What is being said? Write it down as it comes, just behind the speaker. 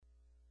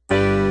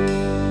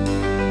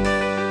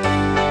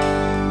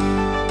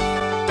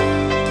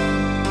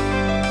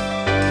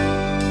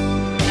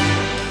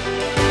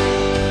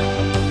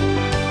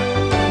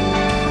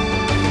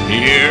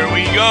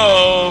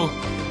go.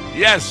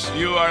 Yes,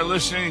 you are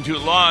listening to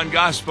Law and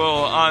Gospel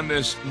on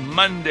this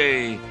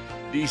Monday,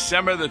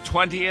 December the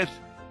 20th,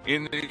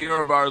 in the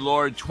year of our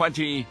Lord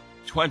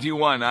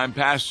 2021. I'm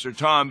Pastor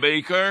Tom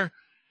Baker,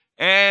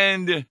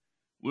 and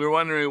we're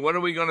wondering, what are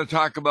we going to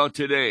talk about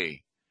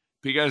today?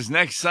 Because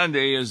next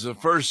Sunday is the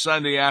first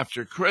Sunday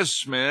after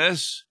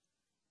Christmas,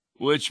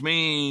 which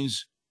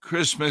means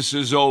Christmas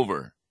is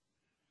over.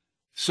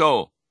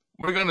 So,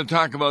 we're going to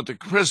talk about the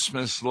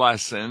Christmas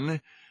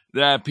lesson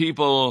that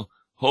people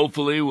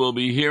hopefully will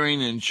be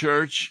hearing in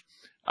church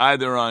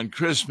either on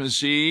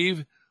Christmas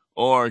Eve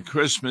or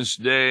Christmas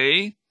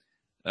Day.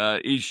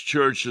 Each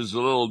church is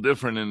a little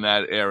different in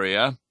that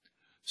area.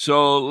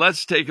 So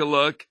let's take a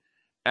look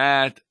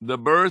at the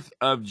birth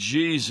of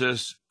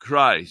Jesus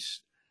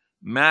Christ.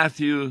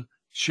 Matthew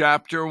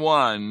chapter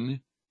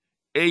 1,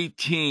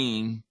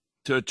 18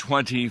 to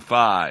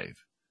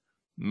 25.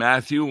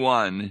 Matthew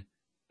 1,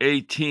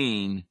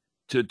 18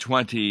 to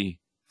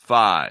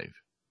 25.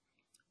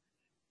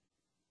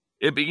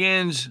 It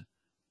begins,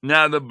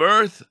 "Now the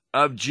birth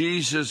of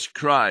Jesus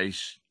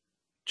Christ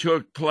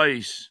took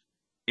place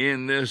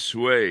in this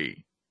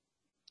way."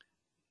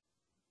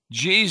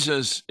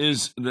 Jesus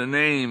is the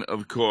name,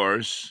 of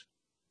course,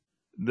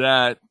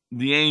 that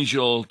the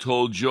angel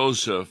told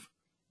Joseph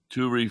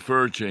to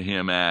refer to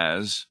him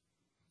as.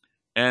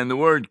 And the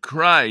word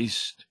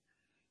Christ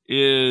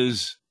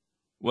is,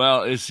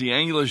 well, it's the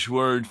English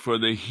word for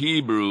the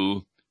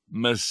Hebrew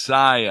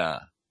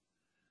Messiah.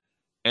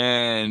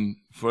 And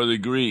for the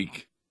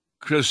Greek,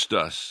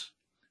 Christos.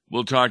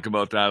 We'll talk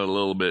about that a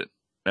little bit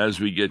as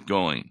we get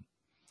going.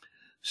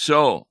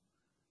 So,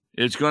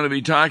 it's going to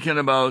be talking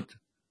about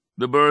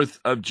the birth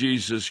of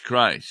Jesus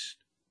Christ.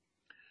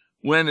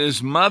 When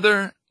his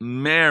mother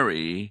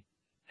Mary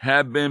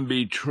had been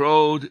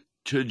betrothed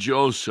to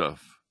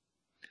Joseph.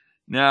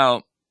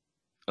 Now,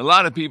 a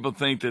lot of people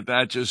think that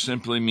that just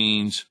simply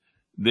means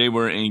they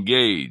were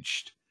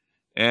engaged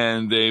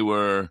and they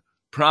were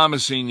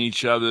promising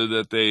each other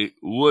that they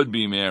would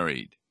be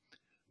married.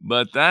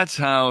 But that's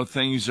how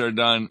things are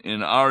done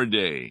in our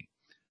day.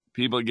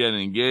 People get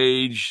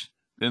engaged,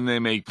 then they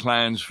make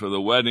plans for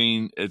the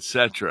wedding,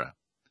 etc.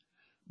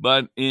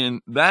 But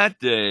in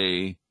that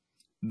day,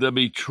 the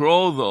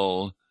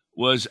betrothal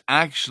was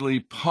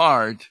actually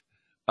part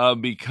of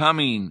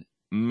becoming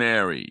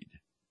married.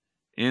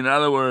 In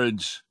other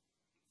words,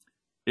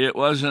 it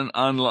wasn't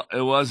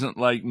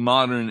like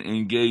modern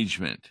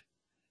engagement.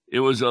 It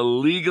was a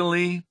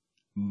legally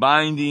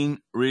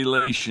binding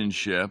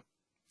relationship,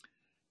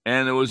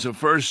 and it was the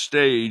first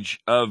stage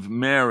of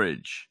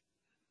marriage.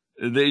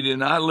 They did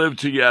not live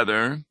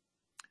together.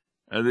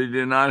 They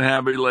did not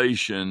have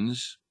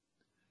relations.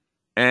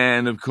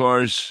 And, of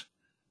course,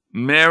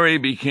 Mary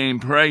became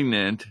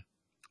pregnant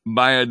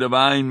by a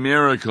divine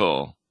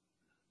miracle,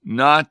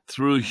 not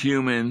through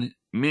human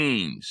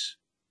means.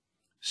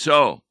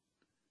 So,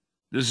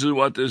 this is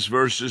what this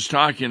verse is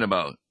talking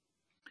about.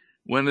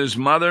 When his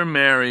mother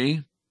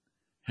Mary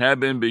had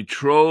been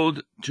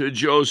betrothed to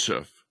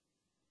Joseph,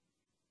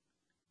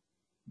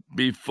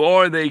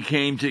 before they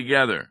came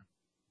together,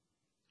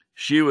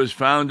 she was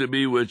found to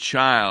be with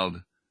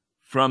child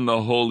from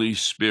the Holy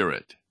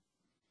Spirit.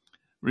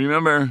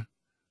 Remember,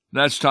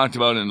 that's talked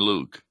about in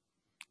Luke.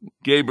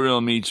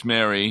 Gabriel meets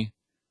Mary.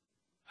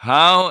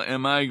 How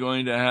am I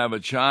going to have a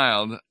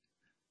child?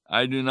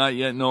 I do not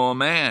yet know a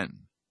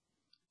man.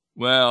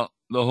 Well,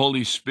 the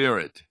Holy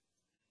Spirit.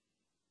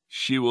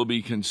 She will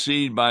be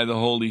conceived by the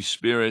Holy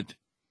Spirit.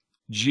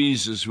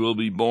 Jesus will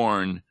be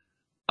born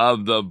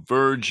of the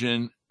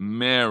Virgin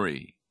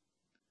Mary.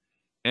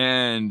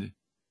 And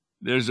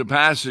there's a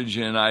passage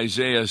in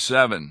Isaiah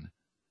 7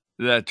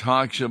 that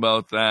talks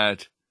about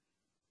that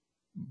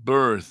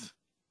birth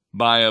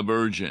by a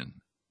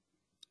virgin.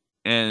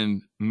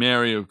 And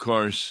Mary, of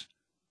course,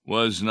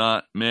 was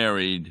not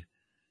married,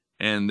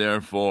 and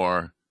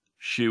therefore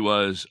she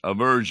was a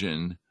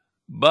virgin,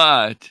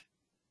 but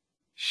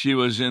she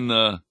was in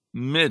the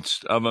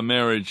midst of a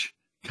marriage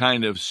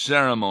kind of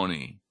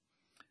ceremony.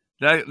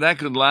 That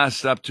could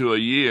last up to a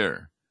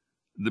year,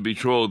 the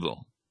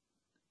betrothal.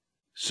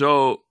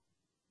 So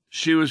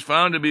she was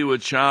found to be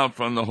with child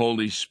from the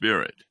Holy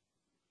Spirit.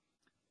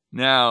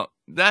 Now,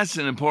 that's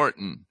an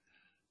important.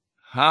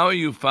 How are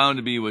you found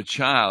to be with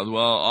child?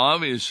 Well,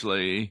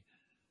 obviously,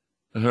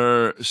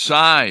 her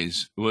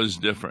size was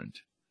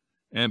different,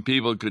 and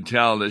people could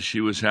tell that she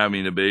was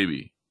having a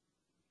baby.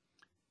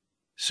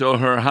 So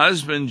her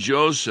husband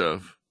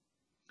Joseph,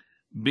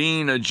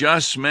 being a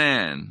just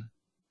man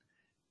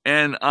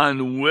and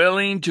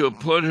unwilling to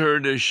put her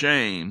to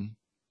shame,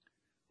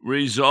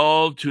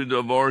 resolved to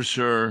divorce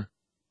her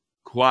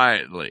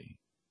quietly.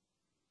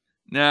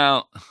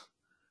 Now,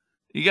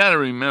 you got to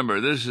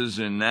remember, this is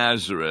in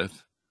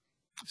Nazareth.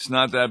 It's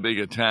not that big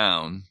a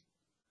town.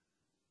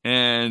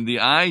 And the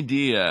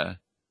idea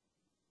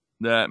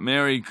that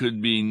Mary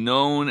could be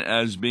known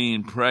as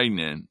being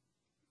pregnant,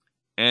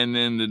 and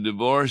then the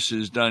divorce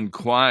is done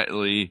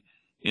quietly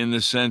in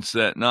the sense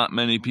that not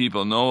many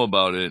people know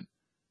about it,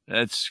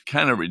 that's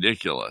kind of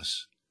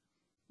ridiculous.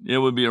 It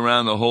would be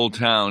around the whole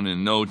town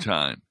in no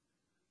time.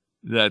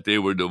 that they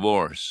were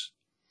divorced.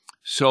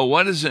 So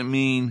what does it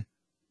mean,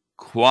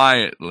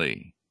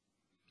 quietly?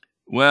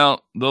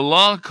 Well, the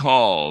law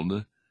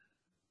called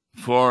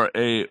for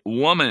a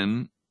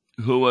woman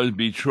who was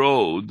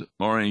betrothed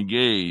or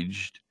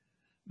engaged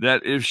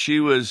that if she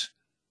was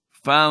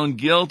found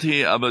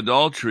guilty of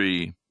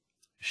adultery,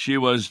 she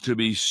was to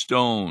be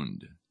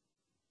stoned.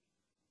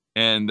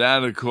 And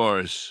that, of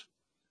course,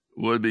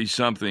 would be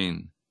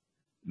something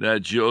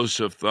that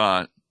Joseph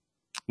thought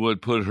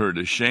would put her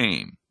to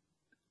shame.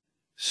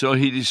 So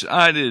he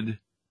decided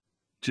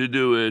to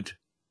do it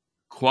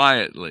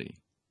quietly.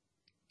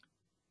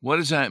 What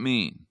does that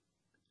mean?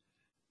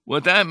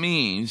 What that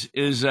means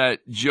is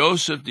that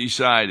Joseph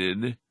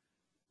decided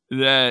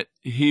that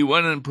he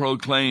wouldn't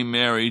proclaim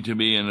Mary to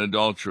be an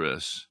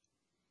adulteress,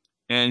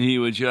 and he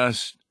would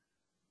just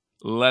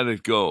let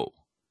it go.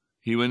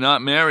 He would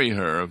not marry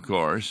her, of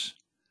course,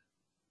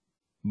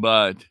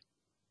 but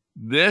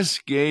this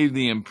gave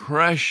the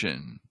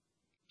impression,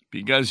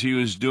 because he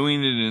was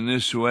doing it in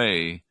this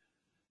way,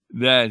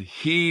 that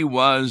he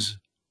was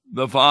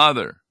the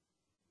father.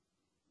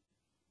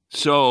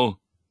 So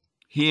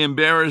he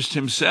embarrassed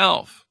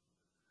himself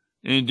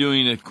in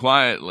doing it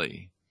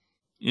quietly.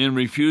 In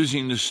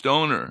refusing to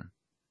stone her,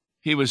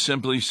 he was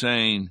simply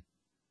saying,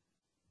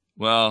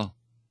 well,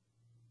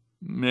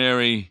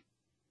 Mary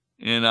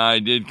and I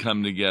did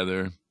come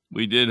together.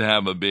 We did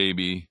have a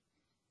baby,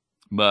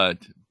 but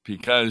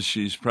because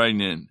she's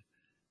pregnant,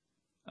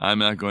 I'm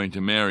not going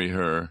to marry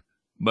her,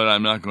 but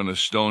I'm not going to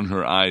stone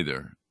her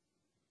either.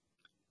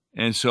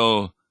 And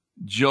so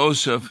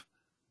Joseph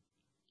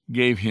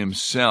gave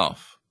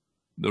himself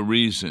the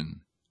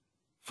reason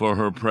for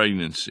her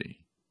pregnancy.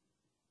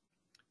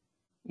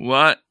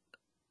 What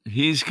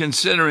he's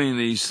considering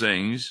these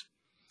things,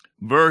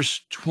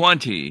 verse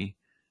 20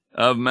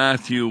 of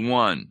Matthew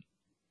 1.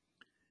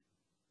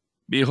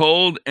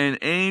 Behold, an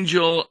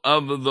angel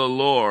of the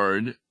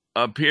Lord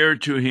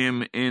appeared to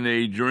him in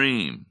a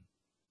dream.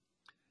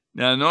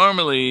 Now,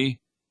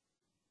 normally,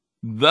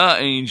 the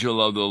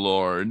angel of the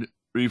Lord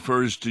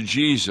refers to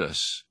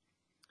Jesus,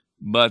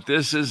 but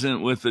this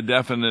isn't with the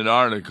definite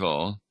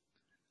article,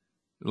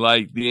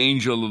 like the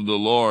angel of the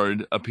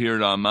Lord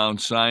appeared on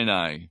Mount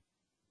Sinai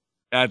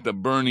at the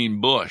burning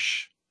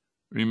bush.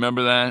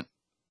 Remember that?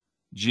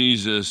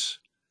 Jesus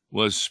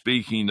was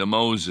speaking to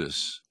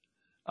Moses.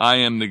 I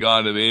am the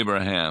God of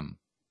Abraham,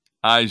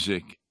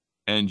 Isaac,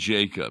 and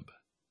Jacob.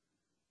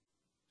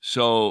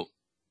 So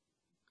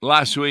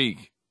last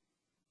week,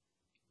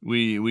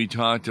 we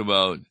talked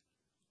about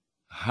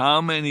how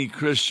many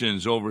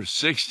Christians, over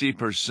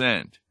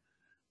 60%,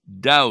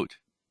 doubt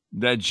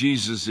that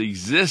Jesus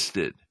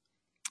existed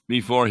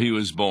before he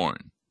was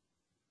born.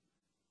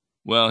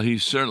 Well, he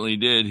certainly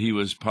did. He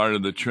was part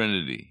of the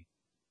Trinity.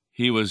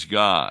 He was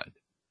God.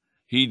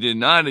 He did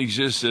not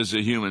exist as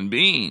a human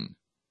being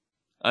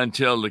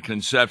until the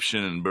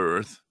conception and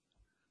birth,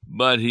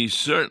 but he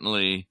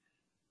certainly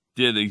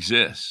did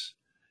exist.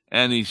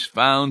 And he's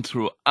found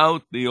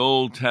throughout the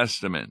Old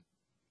Testament,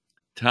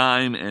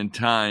 time and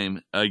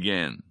time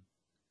again.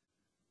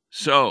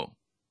 So,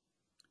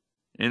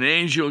 an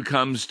angel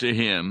comes to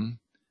him.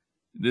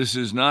 This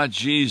is not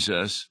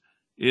Jesus.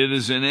 It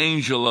is an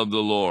angel of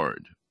the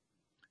Lord.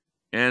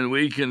 And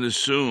we can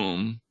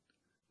assume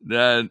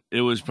that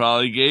it was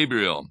probably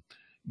Gabriel.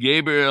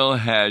 Gabriel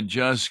had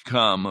just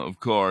come, of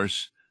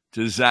course,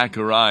 to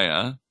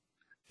Zechariah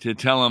to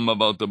tell him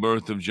about the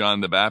birth of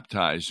John the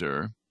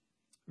Baptizer.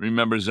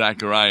 Remember,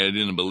 Zechariah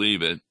didn't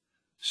believe it,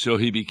 so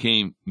he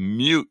became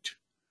mute,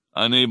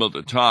 unable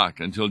to talk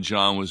until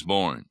John was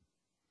born.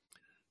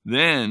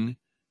 Then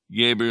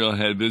Gabriel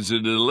had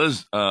visited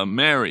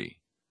Mary,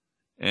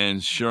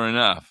 and sure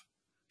enough,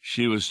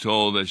 she was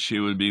told that she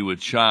would be with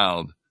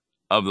child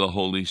of the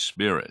Holy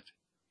Spirit.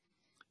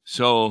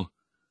 So,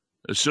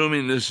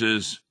 assuming this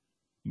is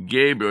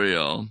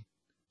Gabriel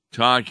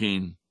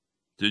talking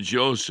to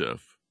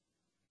Joseph,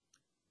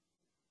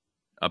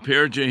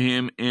 appeared to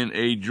him in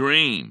a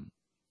dream,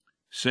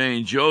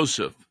 saying,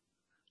 Joseph,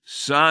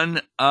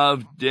 son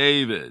of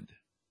David.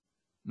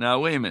 Now,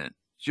 wait a minute.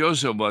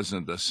 Joseph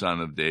wasn't the son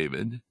of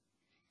David.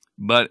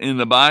 But in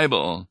the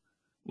Bible,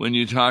 when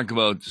you talk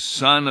about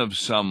son of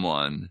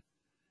someone,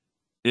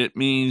 it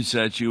means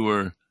that you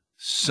were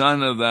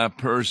son of that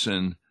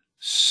person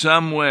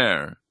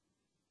somewhere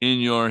in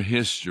your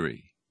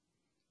history.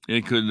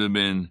 It could have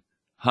been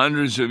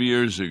hundreds of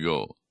years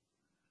ago,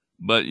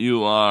 but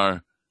you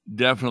are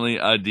definitely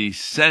a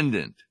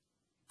descendant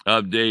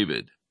of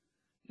David.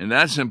 And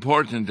that's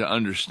important to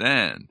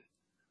understand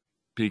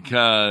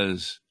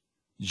because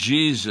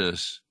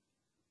Jesus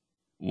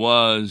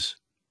was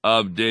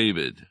of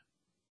David.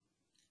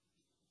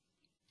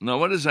 Now,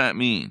 what does that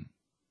mean?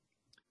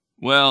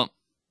 Well,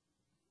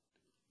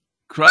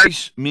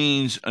 Christ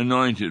means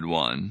anointed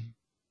one.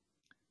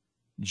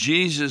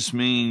 Jesus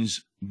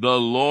means the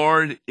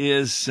Lord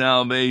is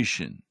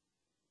salvation.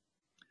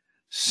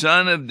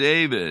 Son of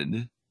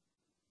David,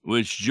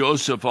 which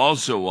Joseph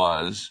also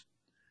was,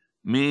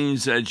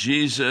 means that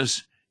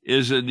Jesus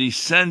is a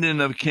descendant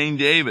of King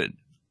David.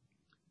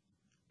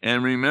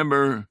 And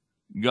remember,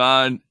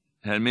 God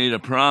had made a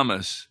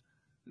promise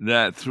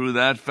that through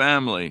that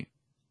family,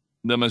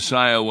 the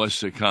Messiah was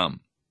to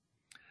come.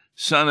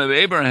 Son of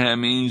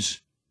Abraham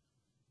means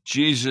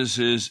Jesus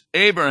is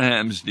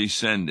Abraham's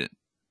descendant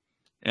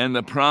and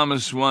the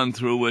promised one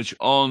through which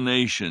all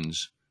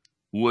nations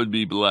would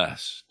be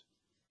blessed.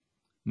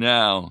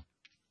 Now,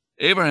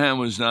 Abraham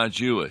was not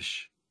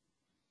Jewish,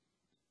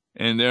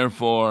 and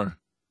therefore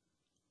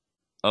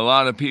a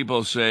lot of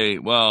people say,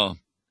 well,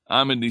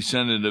 I'm a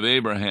descendant of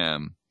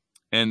Abraham,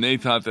 and they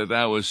thought that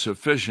that was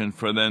sufficient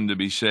for them to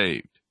be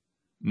saved.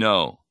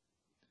 No.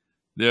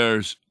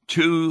 There's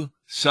two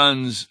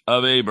sons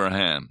of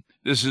Abraham.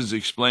 This is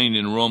explained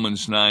in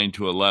Romans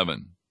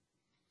 9-11.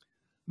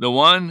 The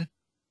one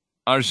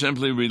are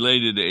simply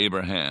related to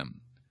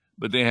Abraham,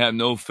 but they have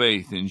no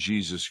faith in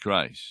Jesus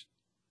Christ.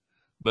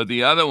 But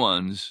the other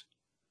ones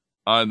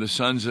are the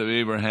sons of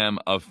Abraham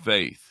of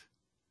faith,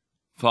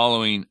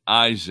 following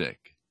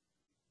Isaac.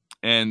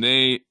 And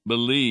they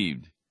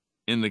believed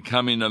in the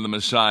coming of the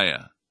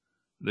Messiah,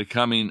 the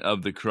coming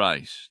of the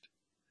Christ.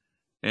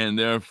 And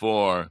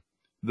therefore,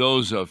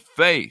 those of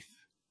faith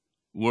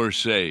were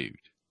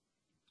saved.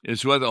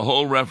 It's what the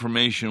whole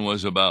Reformation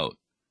was about,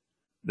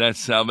 that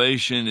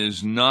salvation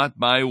is not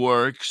by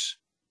works,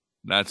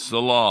 that's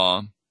the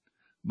law,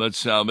 but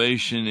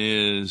salvation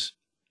is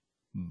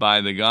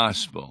by the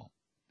gospel.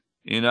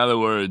 In other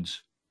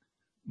words,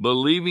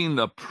 believing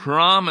the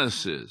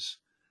promises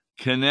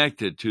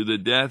connected to the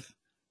death,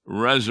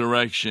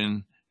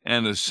 resurrection,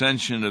 and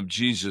ascension of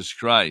Jesus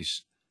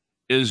Christ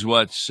is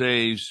what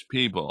saves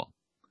people.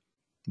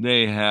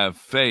 They have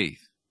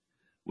faith,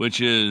 which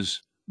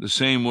is the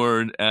same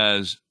word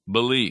as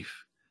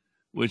belief,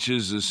 which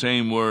is the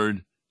same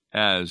word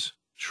as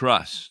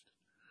trust.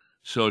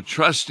 So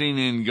trusting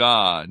in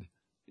God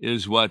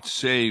is what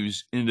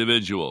saves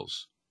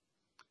individuals.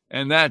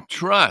 And that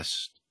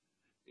trust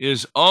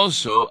is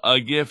also a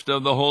gift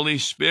of the Holy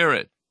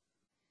Spirit.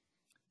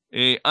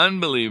 An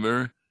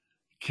unbeliever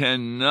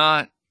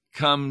cannot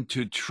come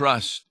to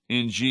trust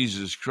in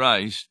Jesus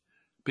Christ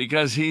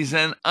because he's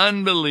an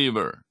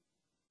unbeliever.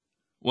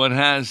 What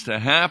has to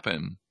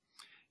happen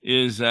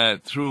is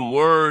that through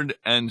word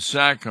and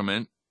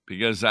sacrament,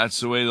 because that's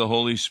the way the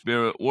Holy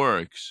Spirit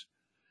works,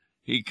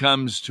 he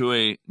comes to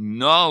a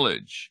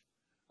knowledge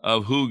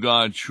of who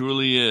God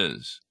truly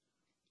is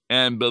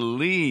and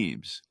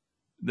believes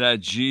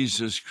that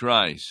Jesus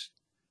Christ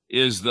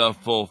is the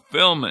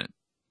fulfillment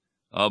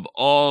of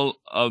all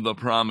of the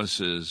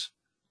promises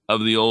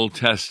of the Old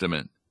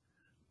Testament,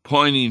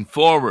 pointing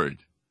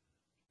forward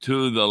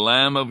to the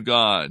Lamb of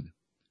God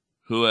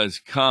who has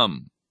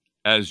come,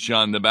 as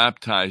John the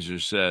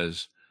Baptizer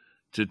says,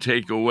 to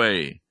take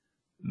away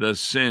the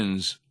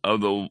sins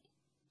of the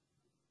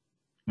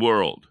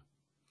world.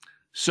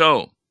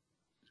 So,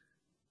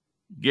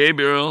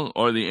 Gabriel,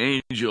 or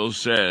the angel,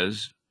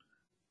 says,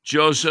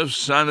 Joseph,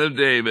 son of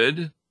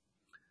David,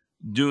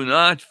 do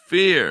not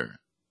fear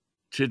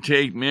to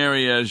take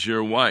Mary as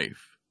your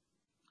wife,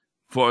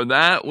 for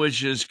that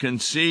which is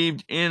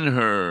conceived in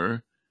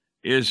her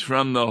is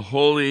from the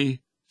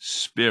Holy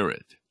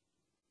Spirit.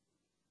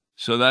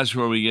 So that's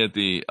where we get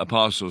the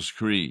Apostles'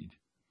 Creed.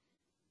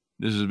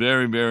 This is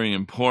very, very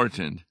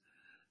important,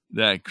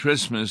 that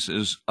Christmas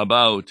is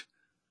about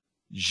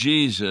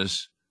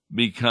Jesus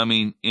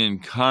becoming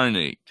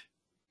incarnate.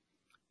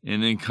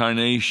 And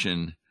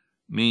incarnation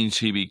means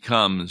he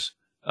becomes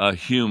a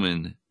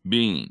human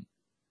being.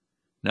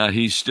 Now,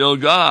 he's still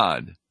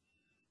God,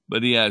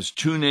 but he has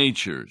two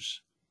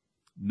natures.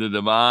 The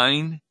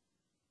divine,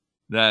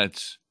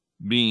 that's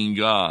being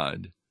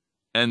God,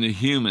 and the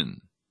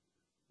human,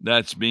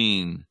 that's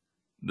being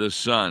the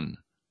Son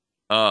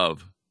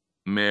of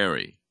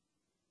Mary.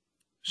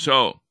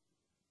 So,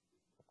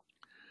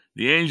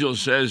 the angel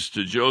says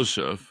to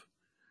Joseph,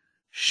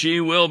 she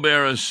will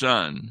bear a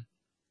son,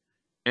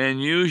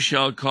 and you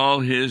shall call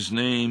his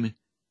name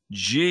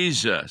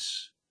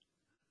Jesus,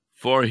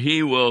 for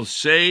he will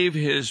save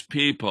his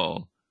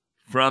people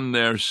from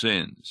their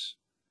sins.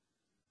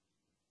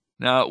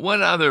 Now,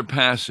 what other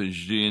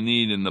passage do you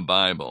need in the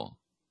Bible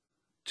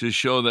to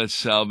show that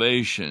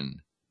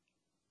salvation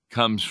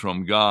comes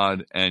from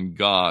God and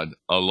God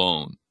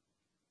alone?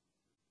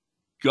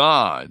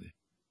 God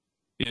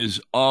is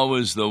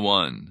always the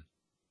one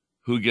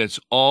who gets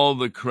all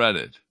the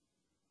credit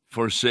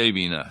for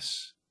saving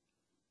us.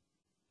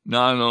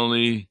 Not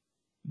only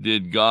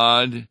did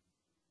God,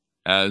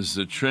 as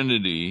the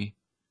Trinity,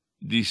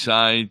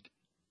 decide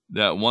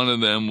that one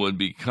of them would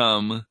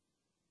become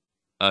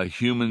a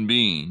human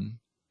being,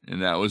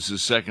 and that was the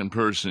second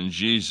person,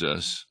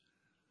 Jesus,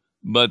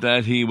 but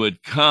that he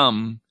would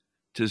come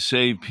to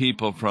save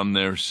people from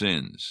their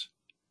sins.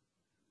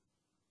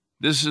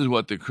 This is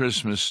what the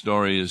Christmas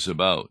story is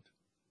about.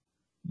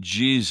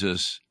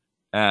 Jesus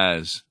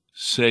as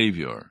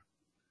Savior.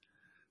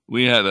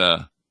 We had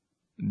a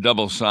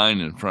double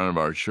sign in front of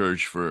our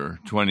church for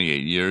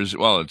 28 years.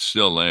 Well, it's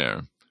still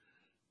there,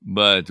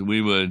 but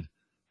we would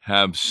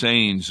have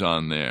sayings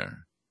on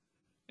there.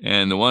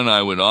 And the one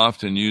I would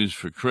often use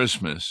for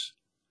Christmas,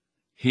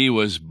 he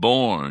was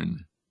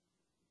born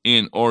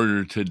in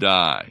order to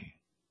die.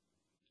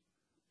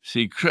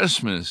 See,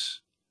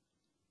 Christmas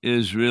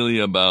is really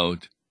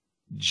about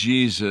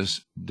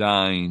Jesus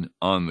dying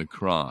on the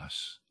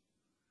cross.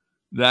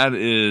 That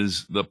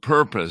is the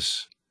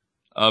purpose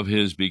of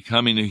his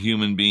becoming a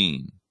human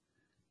being,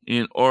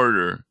 in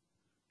order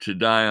to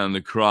die on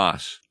the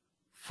cross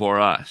for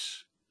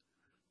us.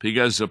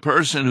 Because the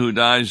person who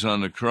dies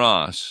on the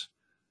cross,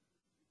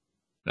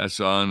 that's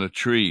on a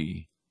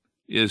tree,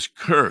 is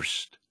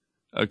cursed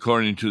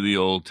according to the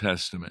Old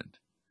Testament.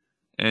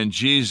 And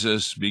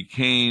Jesus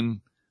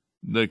became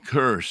the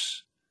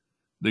curse,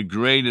 the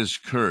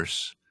greatest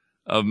curse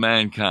of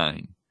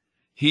mankind.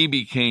 He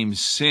became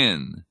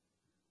sin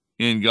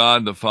in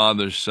God the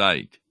Father's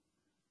sight.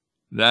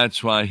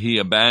 That's why he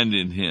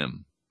abandoned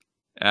him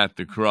at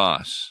the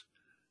cross.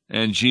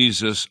 And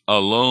Jesus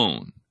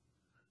alone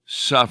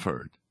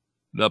suffered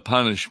the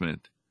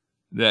punishment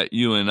that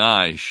you and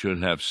I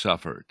should have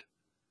suffered.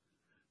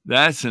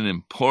 That's an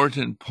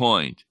important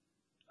point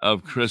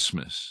of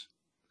Christmas.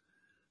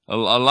 A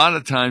lot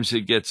of times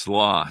it gets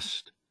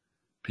lost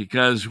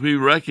because we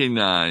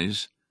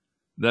recognize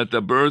that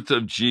the birth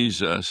of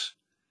Jesus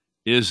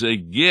is a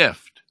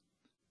gift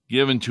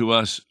given to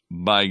us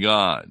by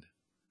God.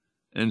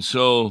 And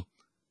so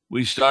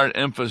we start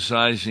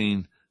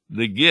emphasizing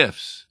the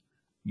gifts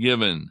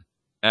given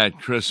at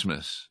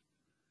Christmas.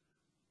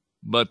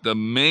 But the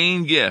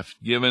main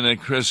gift given at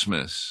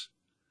Christmas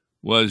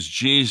was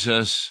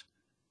Jesus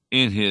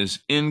in his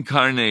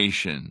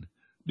incarnation,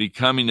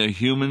 becoming a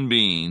human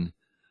being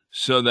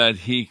so that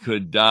he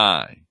could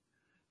die.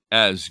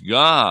 As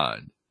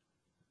God,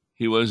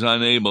 he was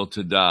unable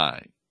to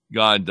die.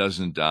 God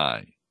doesn't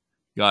die.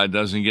 God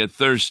doesn't get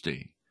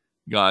thirsty.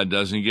 God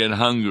doesn't get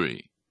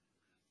hungry.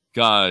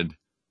 God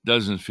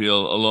doesn't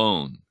feel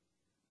alone.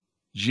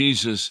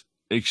 Jesus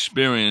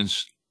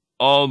experienced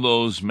all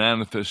those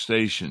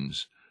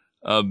manifestations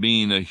of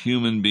being a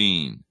human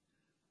being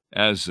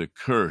as the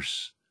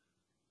curse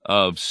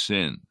of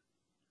sin.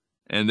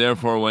 And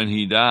therefore, when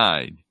he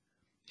died,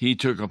 he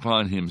took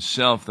upon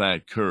himself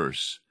that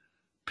curse,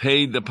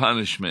 paid the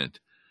punishment,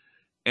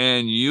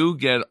 and you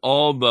get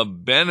all the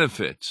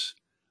benefits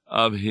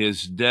of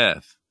his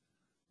death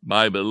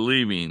by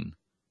believing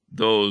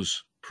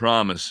those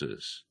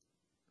promises.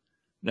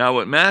 Now,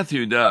 what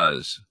Matthew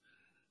does,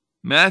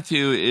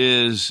 Matthew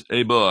is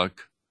a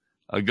book,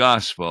 a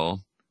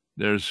gospel.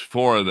 There's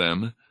 4 of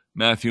them,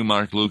 Matthew,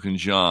 Mark, Luke, and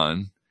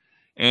John.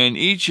 And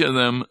each of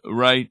them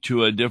write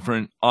to a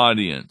different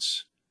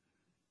audience.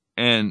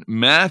 And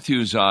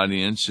Matthew's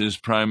audience is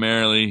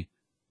primarily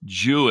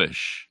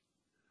Jewish.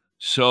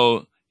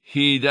 So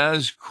he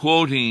does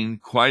quoting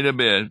quite a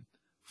bit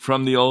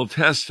from the Old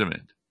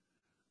Testament,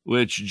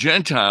 which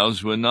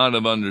Gentiles would not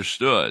have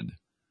understood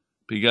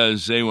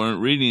because they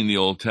weren't reading the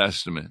Old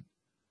Testament.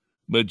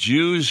 But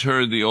Jews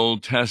heard the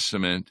Old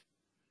Testament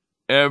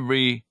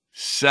every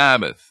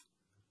Sabbath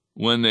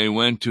when they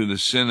went to the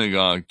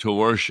synagogue to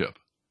worship.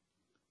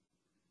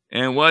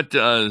 And what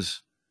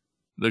does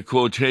the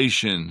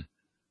quotation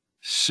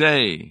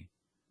say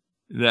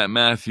that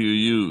Matthew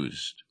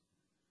used?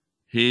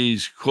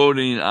 He's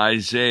quoting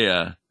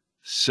Isaiah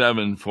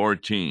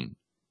 7:14.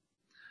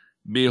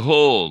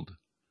 Behold,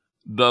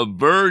 the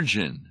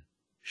virgin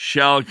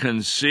shall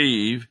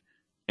conceive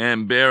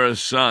and bear a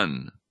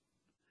son,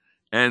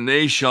 and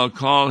they shall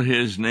call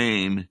his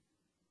name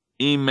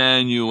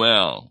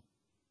Emmanuel.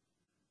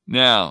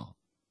 Now,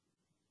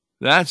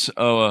 that's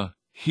a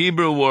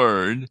Hebrew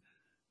word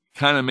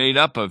kind of made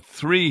up of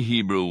 3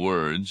 Hebrew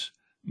words,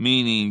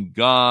 meaning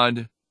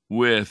God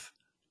with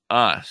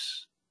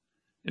us.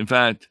 In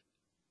fact,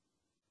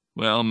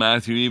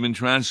 Matthew even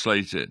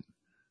translates it,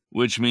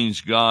 which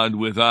means God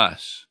with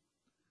us.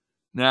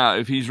 Now,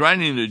 if he's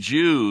writing to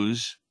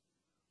Jews,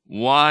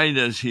 why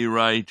does he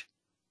write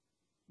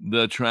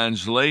the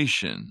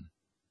translation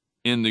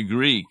in the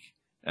Greek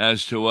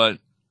as to what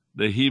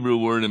the Hebrew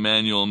word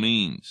Emmanuel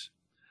means?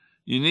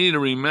 You need to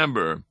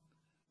remember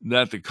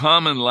that the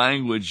common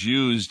language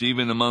used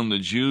even among the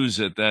Jews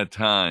at that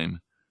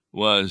time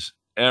was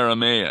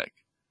Aramaic,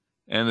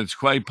 and it's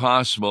quite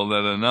possible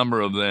that a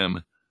number of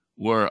them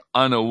were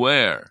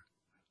unaware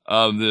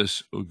of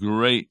this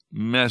great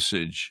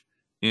message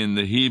in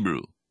the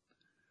Hebrew.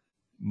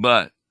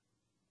 But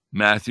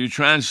Matthew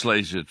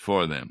translates it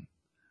for them,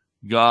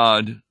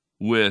 God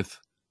with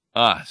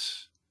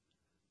us.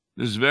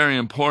 This is very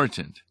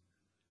important,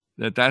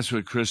 that's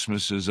what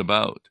Christmas is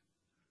about.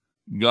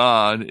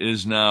 God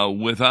is now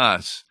with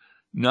us,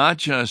 not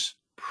just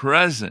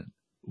present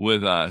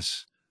with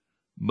us,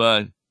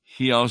 but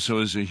he also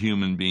is a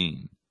human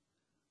being.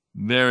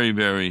 Very,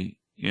 very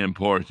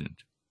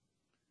important.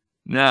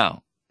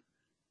 Now,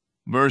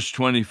 verse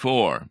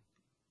 24,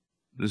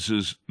 this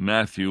is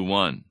Matthew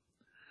 1.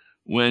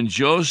 When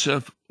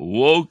Joseph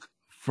woke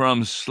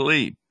from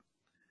sleep,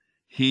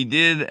 he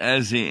did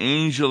as the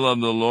angel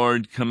of the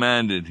Lord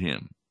commanded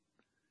him.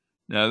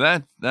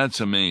 Now that's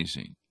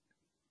amazing.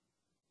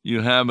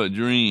 You have a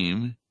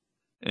dream,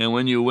 and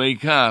when you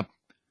wake up,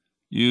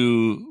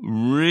 you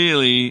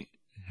really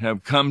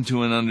have come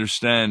to an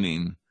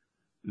understanding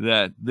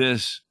that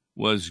this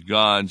was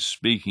God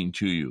speaking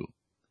to you.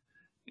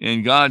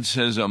 And God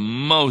says a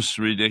most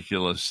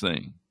ridiculous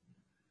thing,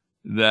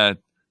 that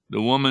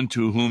the woman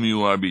to whom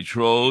you are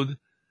betrothed,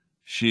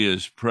 she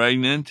is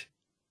pregnant,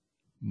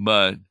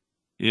 but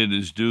it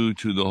is due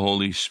to the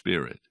Holy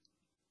Spirit.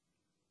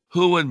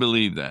 Who would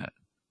believe that?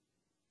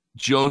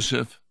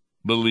 Joseph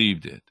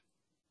believed it.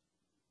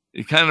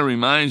 It kind of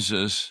reminds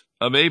us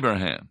of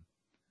Abraham.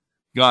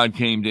 God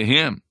came to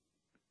him.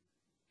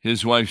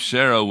 His wife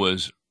Sarah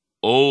was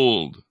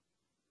old,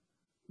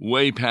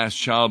 way past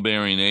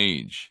childbearing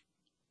age.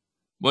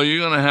 Well,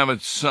 you're going to have a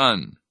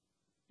son,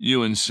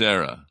 you and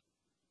Sarah,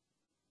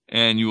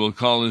 and you will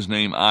call his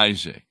name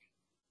Isaac.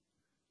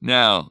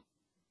 Now,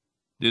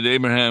 did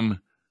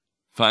Abraham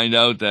find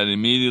out that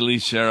immediately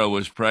Sarah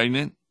was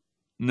pregnant?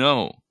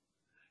 No.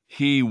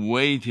 He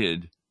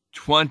waited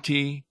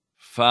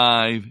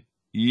 25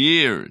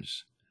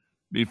 years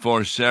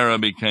before Sarah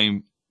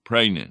became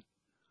pregnant.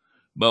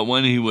 But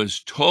when he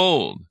was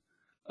told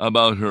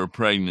about her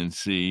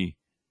pregnancy,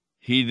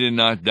 he did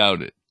not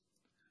doubt it.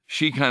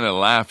 She kind of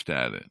laughed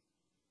at it.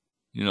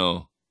 You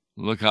know,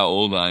 look how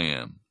old I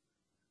am.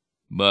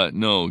 But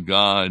no,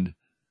 God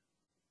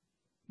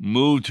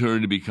moved her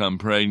to become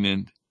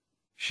pregnant.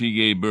 She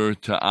gave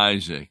birth to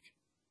Isaac,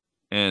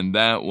 and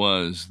that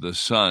was the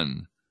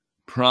son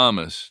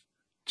promised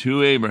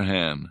to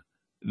Abraham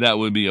that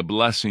would be a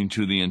blessing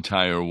to the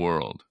entire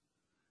world,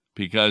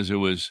 because it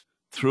was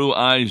through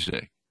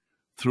Isaac,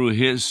 through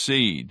his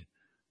seed,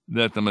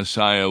 that the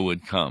Messiah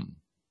would come.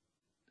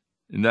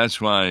 And that's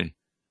why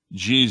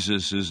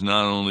Jesus is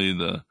not only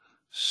the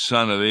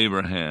son of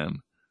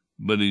Abraham,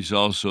 but he's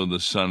also the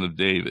son of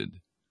David,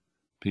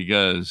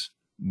 because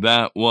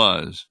that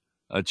was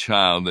a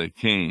child that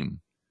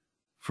came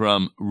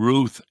from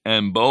Ruth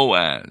and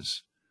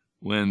Boaz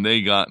when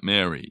they got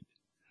married,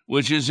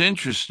 which is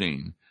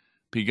interesting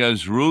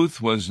because Ruth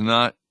was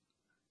not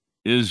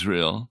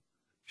Israel.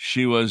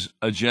 She was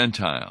a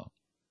Gentile,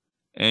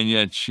 and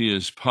yet she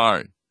is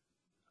part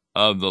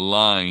of the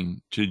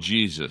line to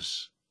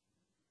Jesus.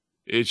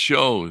 It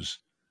shows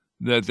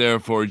that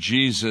therefore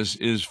Jesus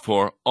is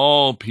for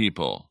all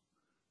people,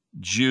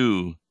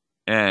 Jew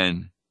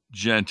and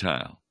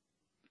Gentile.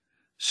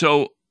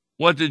 So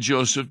what did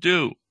Joseph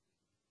do?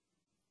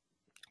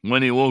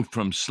 When he woke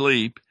from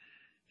sleep,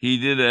 he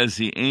did as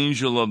the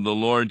angel of the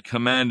Lord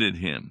commanded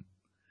him.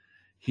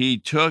 He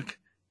took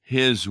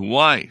his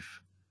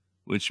wife,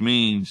 which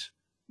means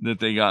that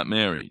they got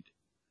married,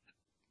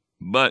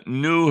 but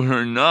knew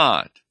her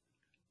not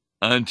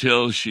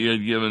until she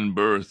had given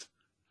birth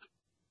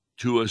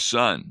to a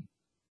son,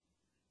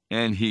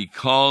 and he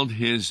called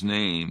his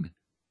name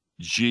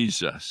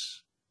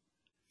Jesus.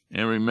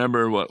 And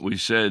remember what we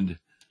said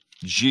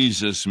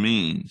Jesus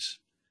means.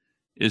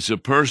 It's a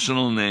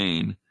personal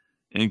name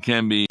and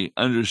can be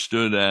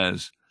understood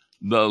as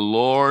the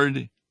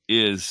Lord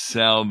is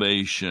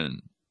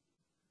salvation.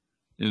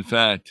 In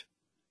fact,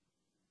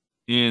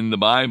 in the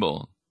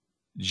Bible,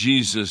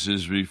 Jesus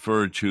is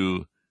referred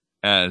to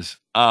as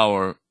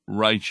our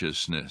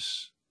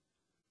righteousness.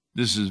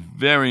 This is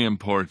very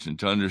important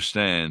to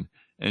understand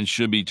and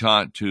should be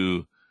taught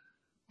to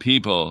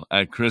people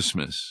at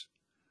Christmas,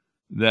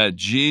 that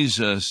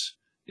Jesus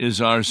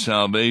is our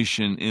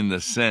salvation in the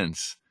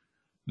sense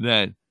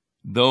that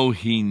though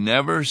he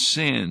never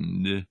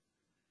sinned,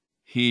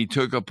 he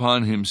took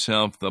upon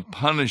himself the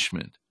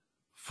punishment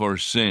for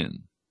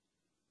sin.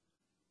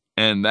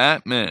 And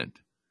that meant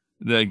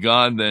that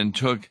God then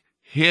took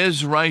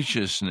his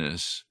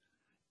righteousness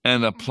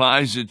and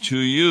applies it to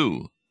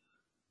you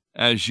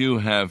as you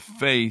have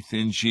faith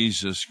in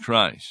Jesus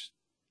Christ.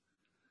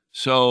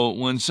 So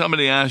when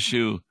somebody asks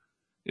you,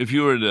 if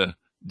you were to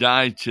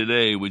die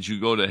today, would you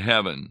go to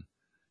heaven?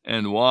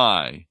 And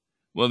why?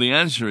 Well, the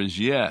answer is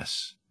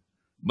yes.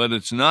 But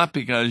it's not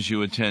because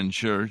you attend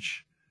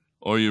church,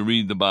 or you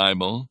read the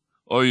Bible,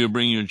 or you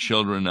bring your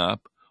children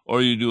up,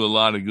 or you do a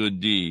lot of good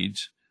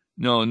deeds.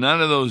 No,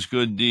 none of those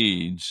good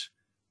deeds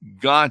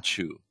got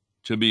you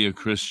to be a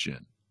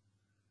Christian.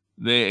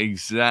 They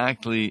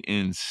exactly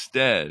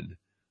instead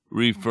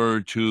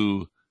refer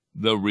to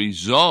the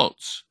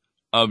results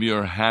of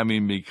your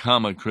having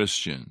become a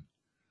Christian,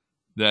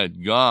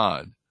 that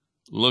God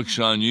looks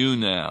on you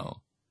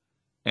now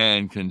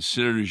and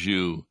considers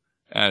you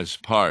as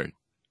part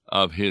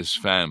of his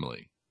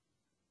family.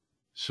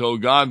 So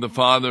God the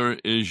Father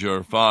is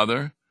your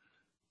Father.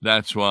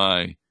 That's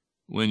why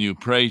when you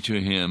pray to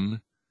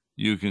him,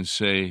 you can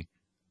say,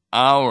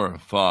 Our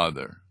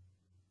Father,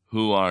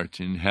 who art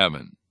in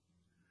heaven.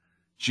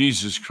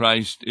 Jesus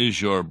Christ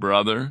is your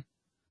brother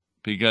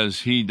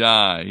because he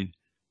died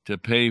to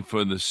pay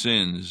for the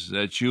sins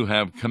that you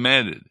have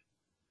committed.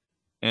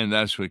 And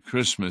that's what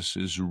Christmas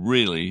is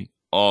really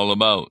all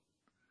about.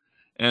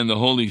 And the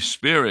Holy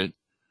Spirit,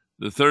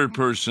 the third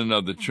person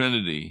of the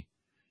Trinity,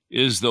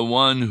 is the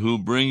one who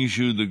brings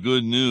you the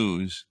good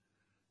news,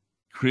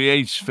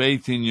 creates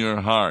faith in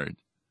your heart,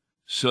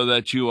 so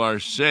that you are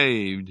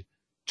saved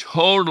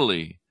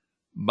totally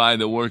by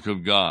the work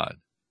of God,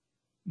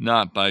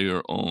 not by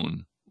your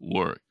own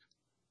work.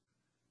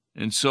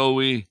 And so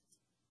we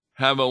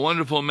have a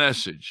wonderful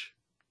message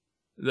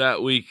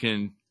that we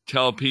can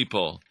tell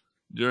people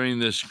during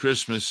this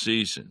Christmas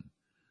season.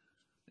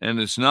 And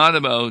it's not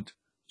about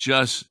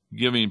just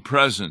giving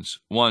presents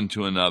one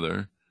to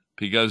another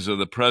because of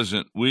the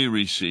present we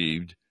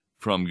received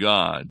from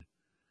God.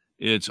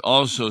 It's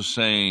also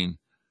saying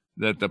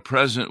that the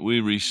present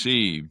we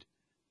received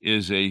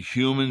is a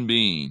human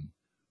being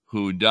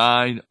who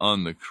died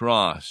on the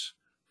cross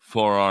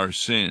for our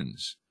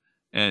sins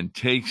and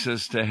takes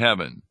us to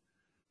heaven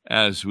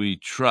as we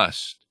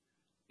trust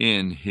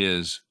in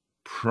his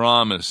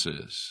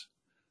promises,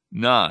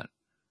 not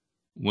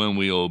when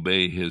we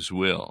obey his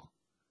will.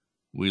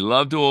 We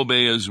love to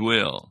obey his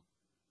will,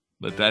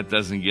 but that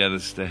doesn't get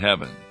us to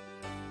heaven.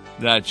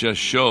 That just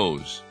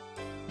shows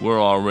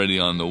we're already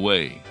on the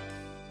way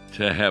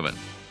to heaven.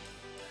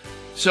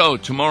 So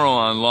tomorrow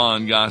on Law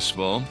and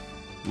Gospel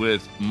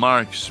with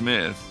Mark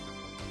Smith,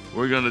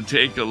 we're going to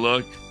take a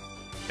look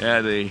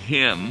at a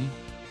hymn,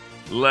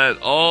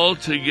 Let All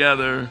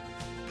Together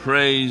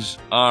Praise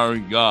Our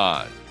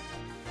God.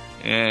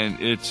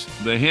 And it's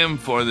the hymn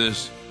for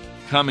this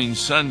coming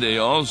Sunday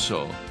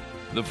also,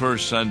 the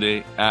first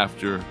Sunday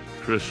after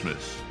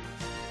Christmas.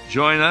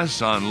 Join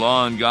us on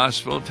Law and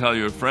Gospel. Tell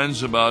your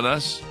friends about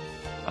us.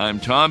 I'm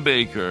Tom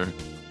Baker.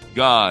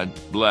 God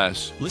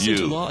bless you. Listen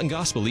to Law and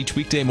Gospel each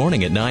weekday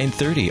morning at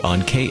 9:30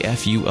 on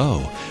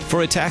KFUO.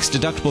 For a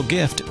tax-deductible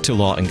gift to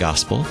Law and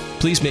Gospel,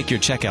 please make your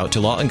check out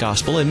to Law and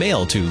Gospel and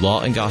mail to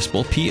Law and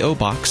Gospel, P.O.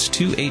 Box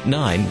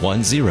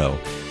 28910,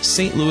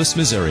 St. Louis,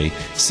 Missouri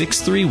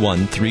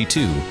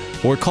 63132,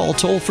 or call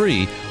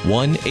toll-free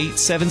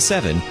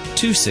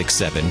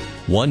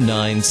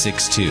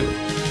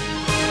 1-877-267-1962.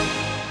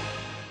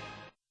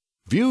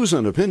 Views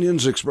and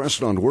opinions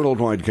expressed on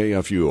Worldwide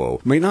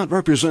KFUO may not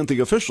represent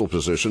the official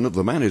position of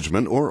the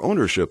management or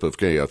ownership of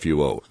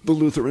KFUO, the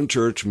Lutheran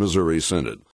Church Missouri Synod.